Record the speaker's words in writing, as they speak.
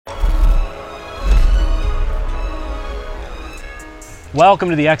Welcome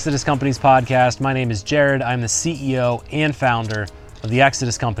to the Exodus Companies podcast. My name is Jared. I'm the CEO and founder of the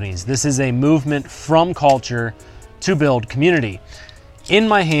Exodus Companies. This is a movement from culture to build community. In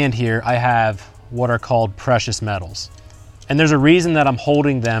my hand here, I have what are called precious metals. And there's a reason that I'm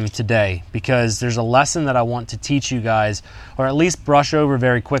holding them today, because there's a lesson that I want to teach you guys, or at least brush over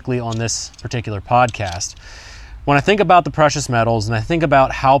very quickly on this particular podcast. When I think about the precious metals and I think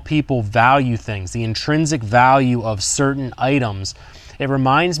about how people value things, the intrinsic value of certain items, it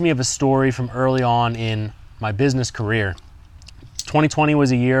reminds me of a story from early on in my business career. 2020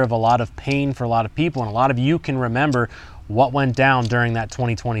 was a year of a lot of pain for a lot of people, and a lot of you can remember what went down during that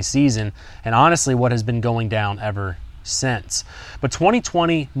 2020 season, and honestly what has been going down ever since. But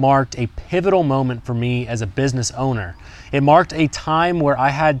 2020 marked a pivotal moment for me as a business owner. It marked a time where I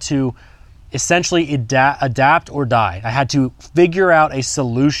had to essentially adapt or die. I had to figure out a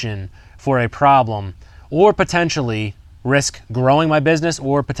solution for a problem, or potentially risk growing my business,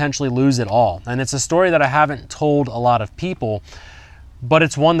 or potentially lose it all. And it's a story that I haven't told a lot of people, but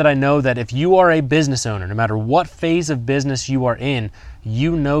it's one that I know that if you are a business owner, no matter what phase of business you are in,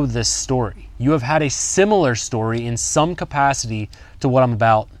 you know this story. You have had a similar story in some capacity to what I'm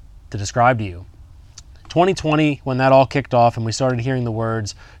about to describe to you. 2020, when that all kicked off and we started hearing the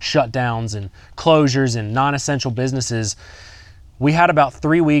words shutdowns and closures and non-essential businesses, we had about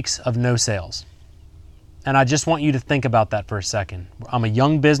 3 weeks of no sales. And I just want you to think about that for a second. I'm a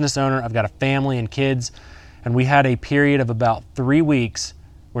young business owner. I've got a family and kids, and we had a period of about 3 weeks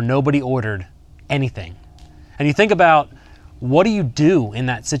where nobody ordered anything. And you think about, what do you do in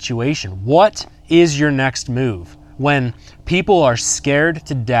that situation? What is your next move? When people are scared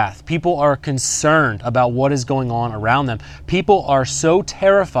to death, people are concerned about what is going on around them, people are so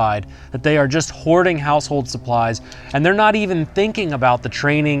terrified that they are just hoarding household supplies, and they're not even thinking about the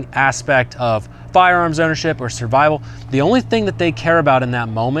training aspect of firearms ownership or survival. The only thing that they care about in that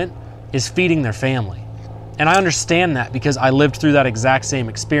moment is feeding their family. And I understand that because I lived through that exact same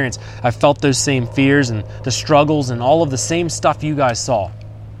experience. I felt those same fears and the struggles and all of the same stuff you guys saw.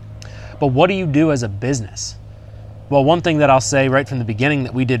 But what do you do as a business? Well, one thing that I'll say right from the beginning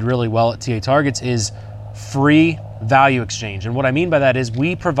that we did really well at TA Targets is free value exchange. And what I mean by that is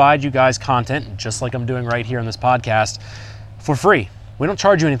we provide you guys content, just like I'm doing right here on this podcast, for free. We don't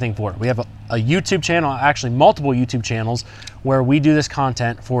charge you anything for it. We have a YouTube channel, actually multiple YouTube channels, where we do this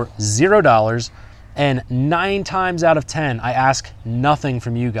content for $0, and 9 times out of 10, I ask nothing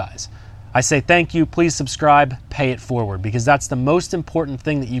from you guys. I say thank you, please subscribe, pay it forward, because that's the most important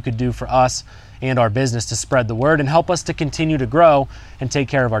thing that you could do for us and our business to spread the word and help us to continue to grow and take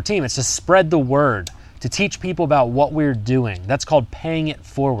care of our team. It's to spread the word, to teach people about what we're doing. That's called paying it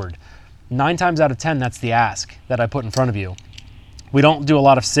forward. 9 times out of 10, that's the ask that I put in front of you. We don't do a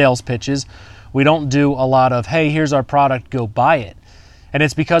lot of sales pitches. We don't do a lot of, hey, here's our product, go buy it. And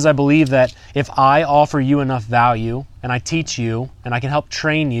it's because I believe that if I offer you enough value and I teach you and I can help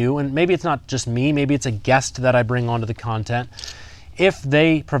train you, and maybe it's not just me, maybe it's a guest that I bring onto the content, if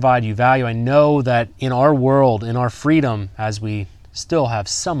they provide you value, I know that in our world, in our freedom, as we still have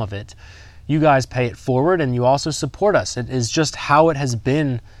some of it, you guys pay it forward and you also support us. It is just how it has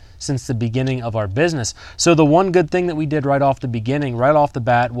been since the beginning of our business. So the one good thing that we did right off the beginning, right off the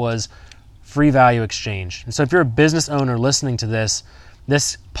bat, was free value exchange. And so if you're a business owner listening to this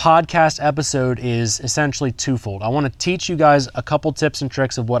podcast episode is essentially twofold. I want to teach you guys a couple tips and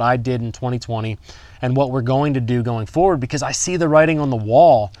tricks of what I did in 2020 and what we're going to do going forward, because I see the writing on the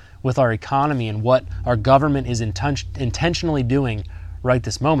wall with our economy and what our government is intentionally doing right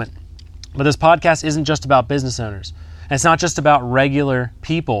this moment. But this podcast isn't just about business owners. And it's not just about regular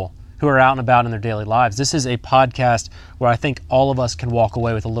people who are out and about in their daily lives. This is a podcast where I think all of us can walk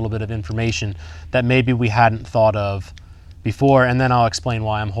away with a little bit of information that maybe we hadn't thought of before, and then I'll explain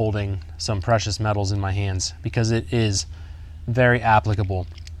why I'm holding some precious metals in my hands, because it is very applicable.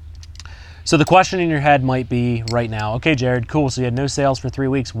 So the question in your head might be right now, okay, Jared, cool, so you had no sales for 3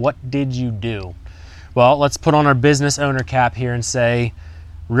 weeks. What did you do? Well, let's put on our business owner cap here and say,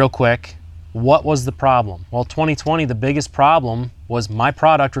 real quick, what was the problem? Well, 2020, the biggest problem was my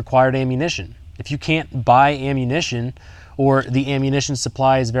product required ammunition. If you can't buy ammunition, or the ammunition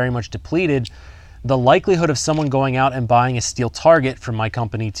supply is very much depleted, the likelihood of someone going out and buying a steel target from my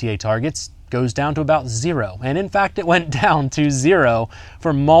company, TA Targets, goes down to about 0. And in fact, it went down to 0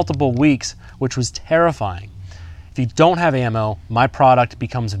 for multiple weeks, which was terrifying. If you don't have ammo, my product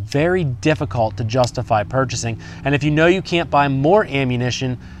becomes very difficult to justify purchasing. And if you know you can't buy more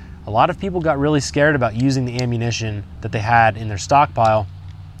ammunition, a lot of people got really scared about using the ammunition that they had in their stockpile.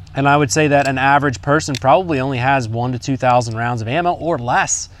 And I would say that an average person probably only has 1,000 to 2,000 rounds of ammo or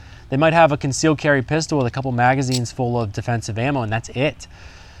less. They might have a concealed carry pistol with a couple magazines full of defensive ammo, and that's it.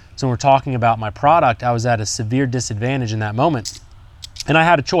 So when we're talking about my product, I was at a severe disadvantage in that moment. And I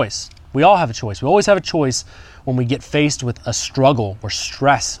had a choice. We all have a choice. We always have a choice when we get faced with a struggle or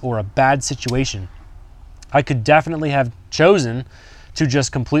stress or a bad situation. I could definitely have chosen to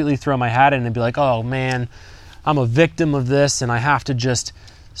just completely throw my hat in and be like, oh man, I'm a victim of this and I have to just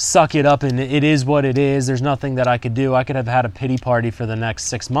suck it up and it is what it is. There's nothing that I could do. I could have had a pity party for the next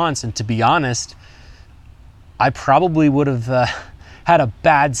 6 months. And to be honest, I probably would have had a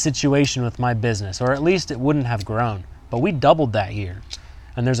bad situation with my business, or at least it wouldn't have grown. But we doubled that year.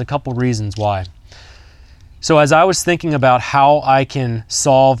 And there's a couple reasons why. So as I was thinking about how I can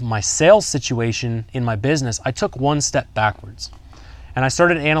solve my sales situation in my business, I took one step backwards. And I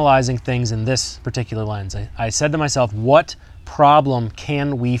started analyzing things in this particular lens. I said to myself, what problem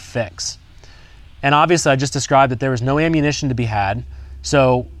can we fix? And obviously I just described that there was no ammunition to be had.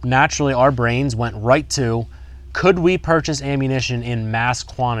 So naturally our brains went right to, could we purchase ammunition in mass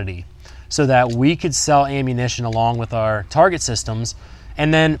quantity so that we could sell ammunition along with our target systems,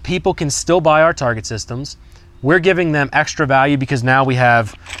 and then people can still buy our target systems. We're giving them extra value because now we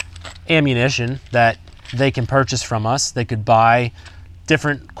have ammunition that they can purchase from us. They could buy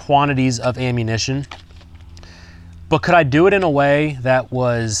different quantities of ammunition. But could I do it in a way that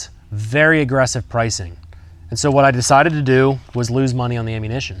was very aggressive pricing? And so what I decided to do was lose money on the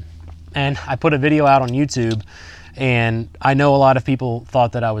ammunition. And I put a video out on YouTube, and I know a lot of people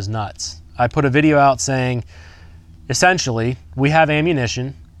thought that I was nuts. I put a video out saying, essentially, we have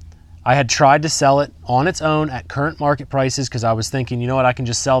ammunition. I had tried to sell it on its own at current market prices because I was thinking, you know what, I can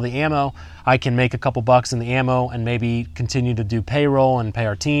just sell the ammo. I can make a couple bucks in the ammo and maybe continue to do payroll and pay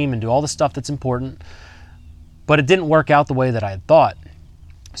our team and do all the stuff that's important. But it didn't work out the way that I had thought.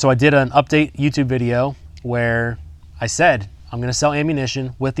 So I did an update YouTube video where I said, I'm going to sell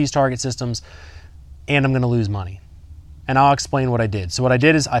ammunition with these target systems and I'm going to lose money. And I'll explain what I did. So what I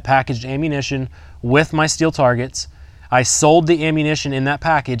did is I packaged ammunition with my steel targets. I sold the ammunition in that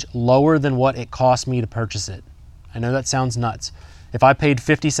package lower than what it cost me to purchase it. I know that sounds nuts. If I paid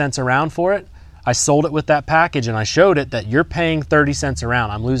 50 cents a round for it, I sold it with that package and I showed it that you're paying 30 cents a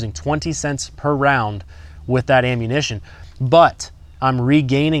round. I'm losing 20 cents per round with that ammunition, but I'm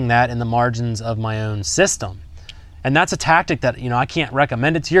regaining that in the margins of my own system. And that's a tactic that, I can't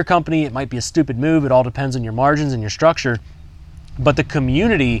recommend it to your company. It might be a stupid move. It all depends on your margins and your structure. But the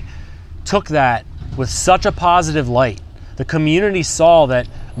community took that with such a positive light. The community saw that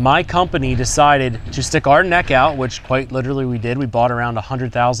my company decided to stick our neck out, which quite literally we did. We bought around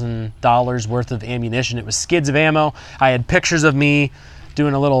 $100,000 worth of ammunition. It was skids of ammo. I had pictures of me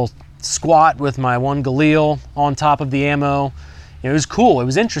doing a little squat with my one Galil on top of the ammo. It was cool. It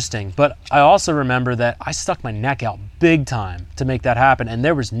was interesting. But I also remember that I stuck my neck out big time to make that happen. And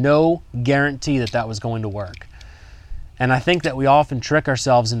there was no guarantee that that was going to work. And I think that we often trick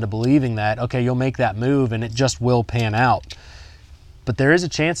ourselves into believing that, okay, you'll make that move and it just will pan out. But there is a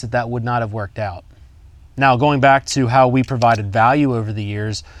chance that that would not have worked out. Now, going back to how we provided value over the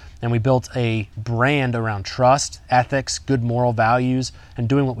years, and we built a brand around trust, ethics, good moral values, and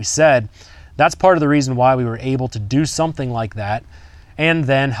doing what we said, that's part of the reason why we were able to do something like that and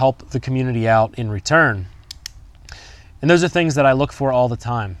then help the community out in return. And those are things that I look for all the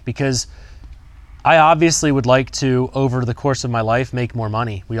time because I obviously would like to, over the course of my life, make more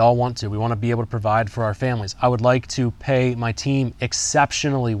money. We all want to. We want to be able to provide for our families. I would like to pay my team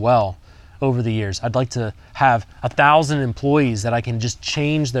exceptionally well over the years. I'd like to have 1,000 employees that I can just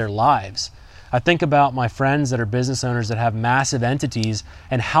change their lives. I think about my friends that are business owners that have massive entities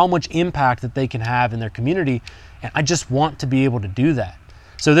and how much impact that they can have in their community, and I just want to be able to do that.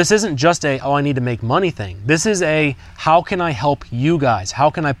 So this isn't just a, I need to make money thing. This is a, how can I help you guys?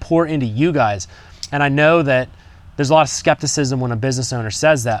 How can I pour into you guys? And I know that there's a lot of skepticism when a business owner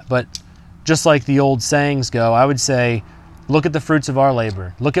says that, but just like the old sayings go, I would say, look at the fruits of our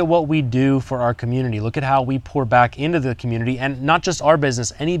labor. Look at what we do for our community. Look at how we pour back into the community, and not just our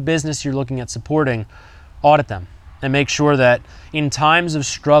business, any business you're looking at supporting, audit them and make sure that in times of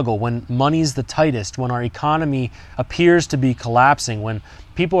struggle, when money's the tightest, when our economy appears to be collapsing, when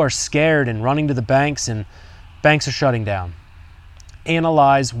people are scared and running to the banks and banks are shutting down,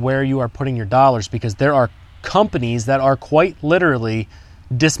 analyze where you are putting your dollars, because there are companies that are quite literally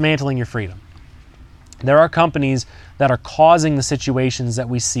dismantling your freedom. There are companies that are causing the situations that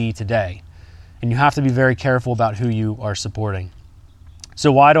we see today, and you have to be very careful about who you are supporting.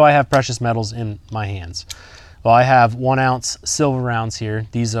 So why do I have precious metals in my hands? Well, I have 1 ounce silver rounds here.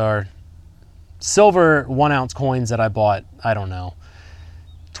 These are silver 1 ounce coins that I bought,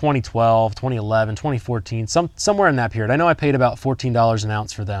 2012, 2011, 2014, somewhere in that period. I know I paid about $14 an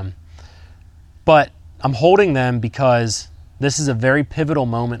ounce for them. But I'm holding them because this is a very pivotal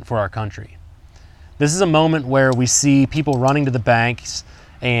moment for our country. This is a moment where we see people running to the banks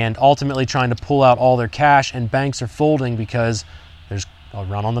and ultimately trying to pull out all their cash, and banks are folding because there's a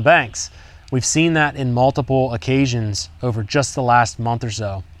run on the banks. We've seen that in multiple occasions over just the last month or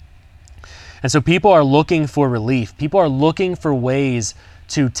so. And so people are looking for relief. People are looking for ways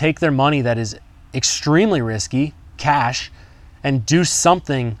to take their money that is extremely risky, cash, and do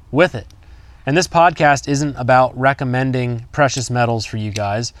something with it. And this podcast isn't about recommending precious metals for you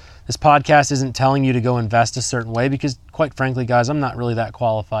guys. This podcast isn't telling you to go invest a certain way because, quite frankly, guys, I'm not really that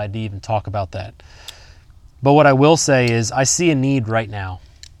qualified to even talk about that. But what I will say is I see a need right now.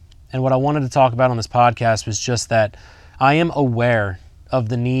 And what I wanted to talk about on this podcast was just that I am aware of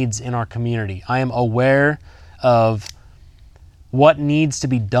the needs in our community. I am aware of what needs to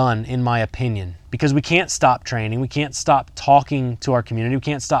be done, in my opinion, because we can't stop training. We can't stop talking to our community. We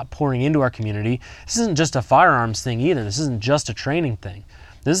can't stop pouring into our community. This isn't just a firearms thing either. This isn't just a training thing.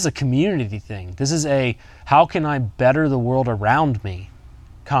 This is a community thing. This is a how can I better the world around me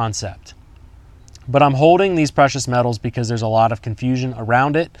concept. But I'm holding these precious metals because there's a lot of confusion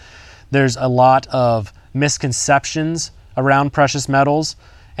around it. There's a lot of misconceptions around precious metals.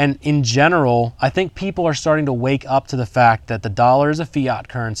 And in general, I think people are starting to wake up to the fact that the dollar is a fiat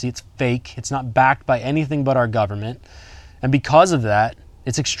currency. It's fake. It's not backed by anything but our government. And because of that,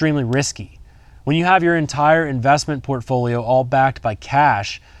 it's extremely risky. When you have your entire investment portfolio all backed by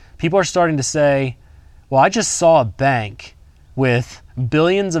cash, people are starting to say, well, I just saw a bank with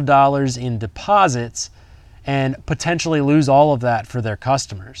billions of dollars in deposits and potentially lose all of that for their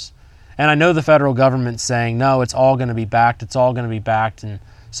customers. And I know the federal government's saying, no, it's all going to be backed. It's all going to be backed, and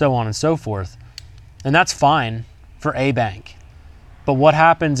so on and so forth. And that's fine for a bank. But what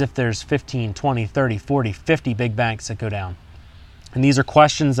happens if there's 15, 20, 30, 40, 50 big banks that go down? And these are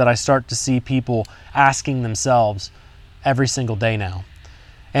questions that I start to see people asking themselves every single day now.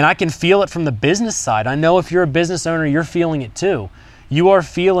 And I can feel it from the business side. I know if you're a business owner, you're feeling it too. You are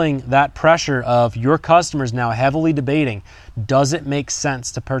feeling that pressure of your customers now heavily debating, does it make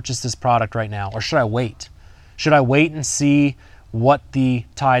sense to purchase this product right now, or should I wait? Should I wait and see what the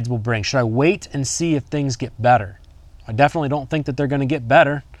tides will bring? Should I wait and see if things get better? I definitely don't think that they're going to get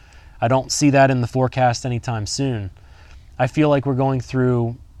better. I don't see that in the forecast anytime soon. I feel like we're going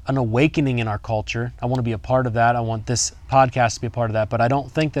through an awakening in our culture. I want to be a part of that. I want this podcast to be a part of that, but I don't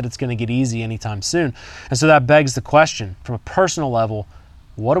think that it's going to get easy anytime soon. And so that begs the question, from a personal level,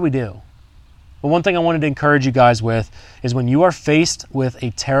 what do we do? Well, one thing I wanted to encourage you guys with is when you are faced with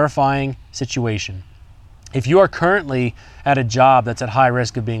a terrifying situation, if you are currently at a job that's at high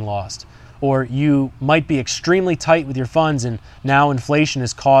risk of being lost, or you might be extremely tight with your funds and now inflation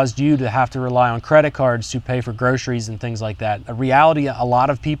has caused you to have to rely on credit cards to pay for groceries and things like that, a reality a lot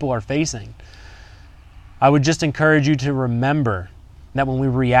of people are facing, I would just encourage you to remember that when we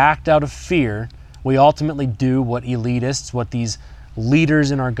react out of fear, we ultimately do what elitists, what these leaders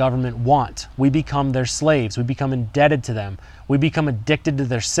in our government want. We become their slaves. We become indebted to them. We become addicted to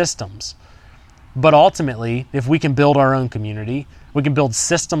their systems. But ultimately, if we can build our own community, we can build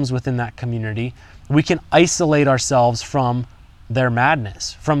systems within that community, we can isolate ourselves from their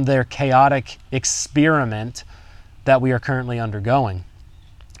madness, from their chaotic experiment that we are currently undergoing.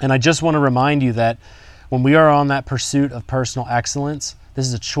 And I just want to remind you that when we are on that pursuit of personal excellence, this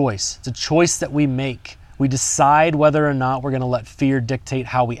is a choice. It's a choice that we make. We decide whether or not we're going to let fear dictate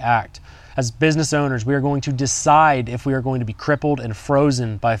how we act. As business owners, we are going to decide if we are going to be crippled and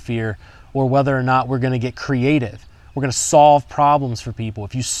frozen by fear or whether or not we're going to get creative. We're going to solve problems for people.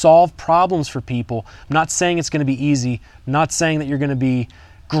 If you solve problems for people, I'm not saying it's going to be easy. I'm not saying that you're going to be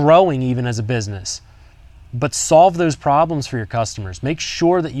growing even as a business, but solve those problems for your customers. Make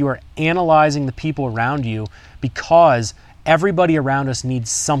sure that you are analyzing the people around you because everybody around us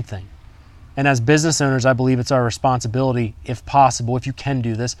needs something. And as business owners, I believe it's our responsibility, if possible, if you can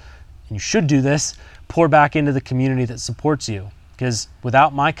do this, and you should do this, pour back into the community that supports you. Because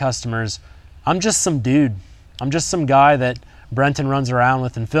without my customers, I'm just some dude. I'm just some guy that Brenton runs around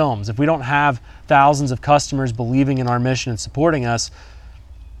with and films. If we don't have thousands of customers believing in our mission and supporting us,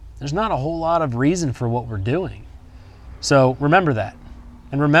 there's not a whole lot of reason for what we're doing. So remember that.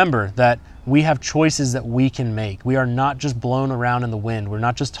 And remember that we have choices that we can make. We are not just blown around in the wind. We're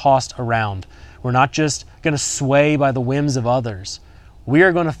not just tossed around. We're not just going to sway by the whims of others. We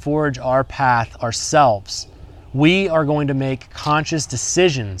are going to forge our path ourselves. We are going to make conscious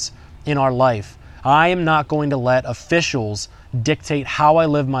decisions in our life. I am not going to let officials dictate how I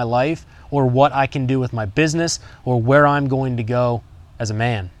live my life or what I can do with my business or where I'm going to go as a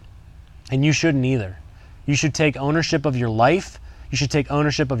man. And you shouldn't either. You should take ownership of your life. You should take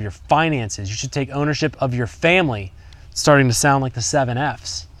ownership of your finances. You should take ownership of your family. It's starting to sound like the 7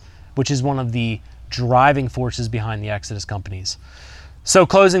 F's, which is one of the driving forces behind the Exodus companies. So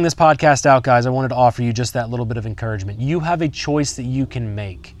closing this podcast out, guys, I wanted to offer you just that little bit of encouragement. You have a choice that you can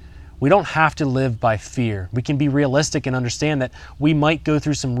make. We don't have to live by fear. We can be realistic and understand that we might go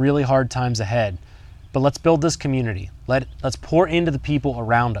through some really hard times ahead. But let's build this community. Let's pour into the people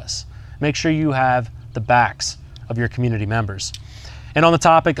around us. Make sure you have the backs of your community members. And on the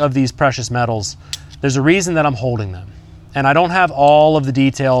topic of these precious metals, there's a reason that I'm holding them. And I don't have all of the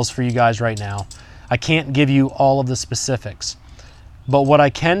details for you guys right now. I can't give you all of the specifics. But what I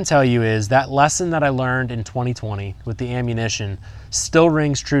can tell you is that lesson that I learned in 2020 with the ammunition still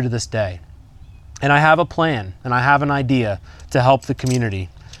rings true to this day. And I have a plan and I have an idea to help the community.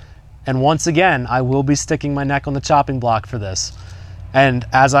 And once again, I will be sticking my neck on the chopping block for this. And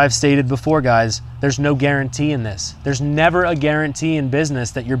as I've stated before, guys, there's no guarantee in this. There's never a guarantee in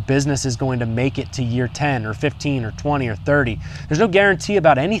business that your business is going to make it to year 10 or 15 or 20 or 30. There's no guarantee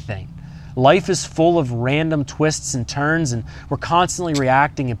about anything. Life is full of random twists and turns, and we're constantly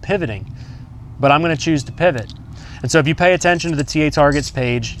reacting and pivoting. But I'm going to choose to pivot. And so if you pay attention to the TA Targets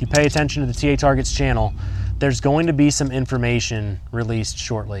page, you pay attention to the TA Targets channel, there's going to be some information released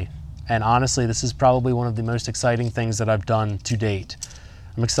shortly. And honestly, this is probably one of the most exciting things that I've done to date.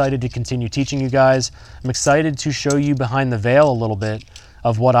 I'm excited to continue teaching you guys. I'm excited to show you behind the veil a little bit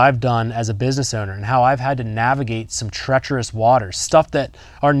of what I've done as a business owner and how I've had to navigate some treacherous waters, stuff that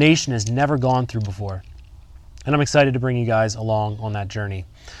our nation has never gone through before. And I'm excited to bring you guys along on that journey.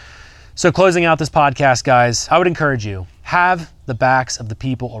 So closing out this podcast, guys, I would encourage you, have the backs of the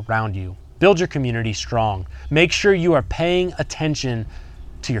people around you. Build your community strong. Make sure you are paying attention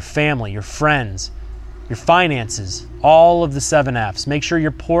to your family, your friends, your finances, all of the 7 F's. Make sure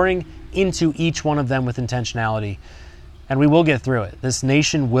you're pouring into each one of them with intentionality. And we will get through it. This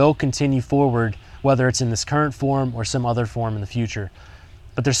nation will continue forward, whether it's in this current form or some other form in the future.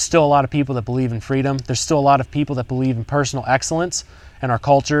 But there's still a lot of people that believe in freedom. There's still a lot of people that believe in personal excellence. And our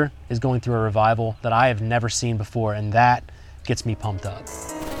culture is going through a revival that I have never seen before. And that gets me pumped up.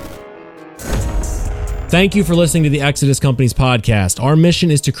 Thank you for listening to the Exodus Companies podcast. Our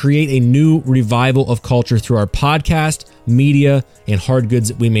mission is to create a new revival of culture through our podcast, media, and hard goods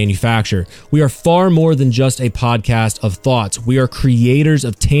that we manufacture. We are far more than just a podcast of thoughts. We are creators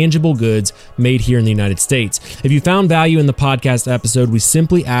of tangible goods made here in the United States. If you found value in the podcast episode, we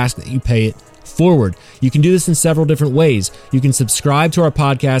simply ask that you pay it forward. You can do this in several different ways. You can subscribe to our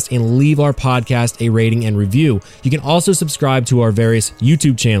podcast and leave our podcast a rating and review. You can also subscribe to our various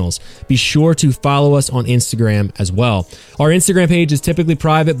YouTube channels. Be sure to follow us on Instagram as well. Our Instagram page is typically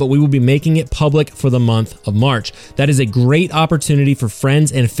private, but we will be making it public for the month of March. That is a great opportunity for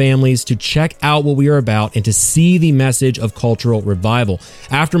friends and families to check out what we are about and to see the message of cultural revival.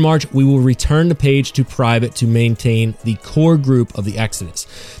 After March, we will return the page to private to maintain the core group of the Exodus.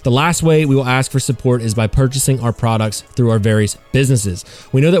 The last way we will ask for support is by purchasing our products through our various businesses.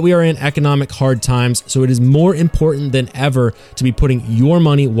 We know that we are in economic hard times, so it is more important than ever to be putting your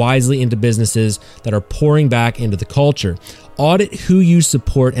money wisely into businesses that are pouring back into the culture. Audit who you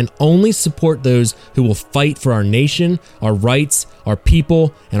support and only support those who will fight for our nation, our rights, our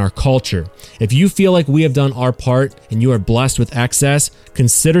people, and our culture. If you feel like we have done our part and you are blessed with excess,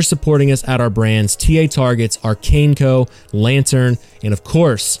 consider supporting us at our brands TA Targets, Arcane Co., Lantern, and of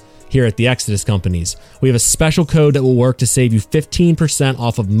course, here at the Exodus Companies. We have a special code that will work to save you 15%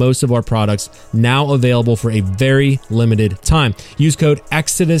 off of most of our products, now available for a very limited time. Use code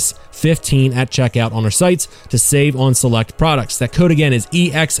EXODUS15 at checkout on our sites to save on select products. That code again is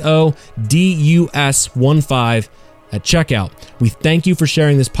EXODUS15 at checkout. We thank you for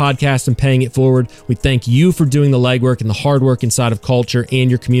sharing this podcast and paying it forward. We thank you for doing the legwork and the hard work inside of culture and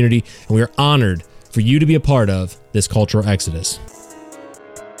your community, and we are honored for you to be a part of this cultural exodus.